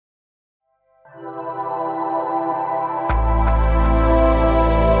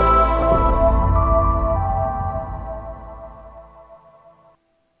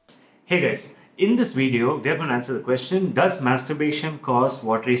Hey guys, in this video, we are going to answer the question, does masturbation cause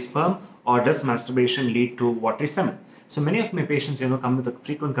watery sperm or does masturbation lead to watery semen? So many of my patients, come with a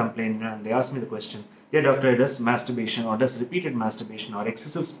frequent complaint and they ask me the question, yeah doctor, does masturbation or does repeated masturbation or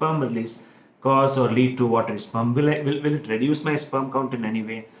excessive sperm release cause or lead to watery sperm? Will it reduce my sperm count in any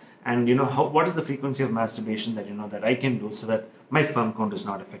way? And what is the frequency of masturbation that I can do so that my sperm count is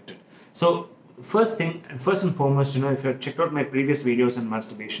not affected? So first thing and first and foremost, if you have checked out my previous videos on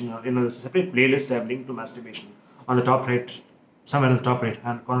masturbation, or there's a separate playlist I've linked to masturbation on the top right, somewhere in the top right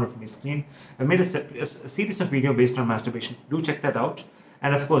hand corner of my screen. I've made a series of video based on masturbation. Do check that out.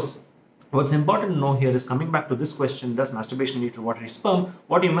 And of course, what's important to know here is, coming back to this question, does masturbation lead to watery sperm?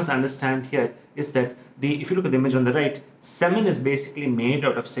 What you must understand here is that if you look at the image on the right, semen is basically made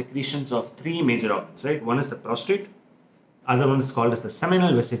out of secretions of three major organs, right? One is the prostate, other one is called as the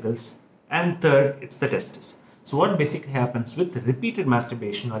seminal vesicles, and third, it's the testis. So what basically happens with repeated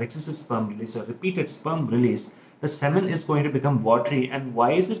masturbation or excessive sperm release or repeated sperm release, the semen is going to become watery. And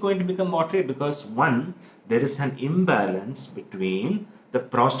why is it going to become watery? Because one, there is an imbalance between the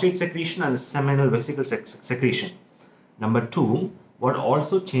prostate secretion and the seminal vesicle secretion. Number two, what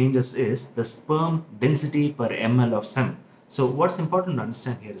also changes is the sperm density per ml of semen. So what's important to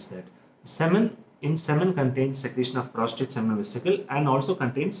understand here is that semen contains secretion of prostate seminal vesicle and also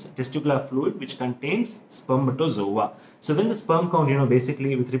contains testicular fluid, which contains spermatozoa. So when the sperm count,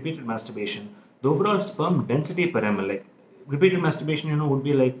 basically with repeated masturbation, the overall sperm density per ml, like repeated masturbation, would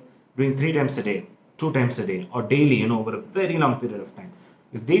be like doing 3 times a day, 2 times a day, or daily, over a very long period of time.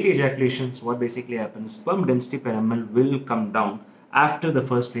 With daily ejaculations, what basically happens, sperm density per ml will come down after the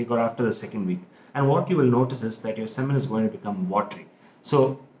first week or after the second week. And what you will notice is that your semen is going to become watery.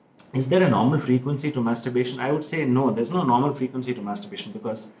 So is there a normal frequency to masturbation? I would say no, there's no normal frequency to masturbation,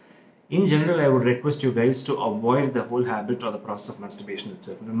 because in general, I would request you guys to avoid the whole habit or the process of masturbation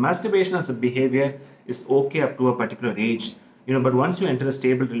itself. Masturbation as a behavior is okay up to a particular age, but once you enter a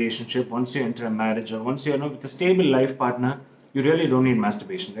stable relationship, once you enter a marriage, or once you're with a stable life partner, you really don't need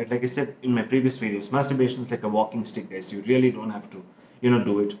masturbation, right? Like I said in my previous videos, masturbation is like a walking stick, guys. You really don't have to,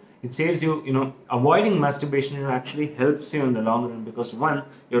 do it. It saves you, avoiding masturbation, actually helps you in the long run, because one,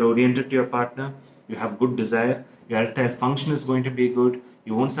 you're oriented to your partner, you have good desire, your erectile function is going to be good,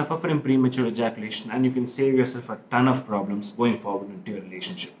 you won't suffer from premature ejaculation, and you can save yourself a ton of problems going forward into your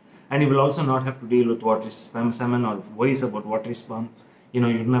relationship. And you will also not have to deal with watery sperm, semen, or worries about watery sperm. You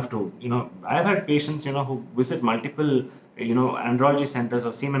don't have to, I've had patients, who visit multiple, andrology centers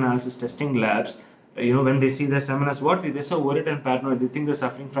or semen analysis testing labs. When they see their semen as watery, they're so worried and paranoid, they think they're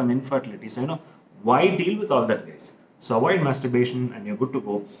suffering from infertility. So, why deal with all that, guys? So avoid masturbation and you're good to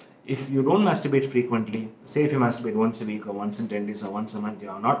go. If you don't masturbate frequently, say if you masturbate once a week or once in 10 days or once a month,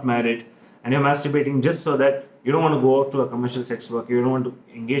 you're not married and you're masturbating just so that you don't want to go out to a commercial sex work, you don't want to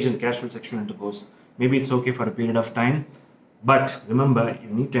engage in casual sexual intercourse, maybe it's okay for a period of time. But remember, you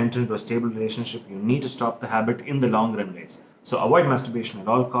need to enter into a stable relationship. You need to stop the habit in the long run, guys. So avoid masturbation at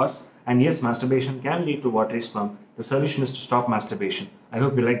all costs. And yes, masturbation can lead to watery sperm. The solution is to stop masturbation. I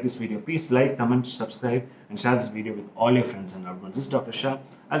hope you like this video. Please like, comment, subscribe, and share this video with all your friends and loved ones. This is Dr. Shah.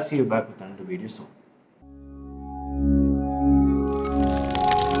 I'll see you back with another video soon.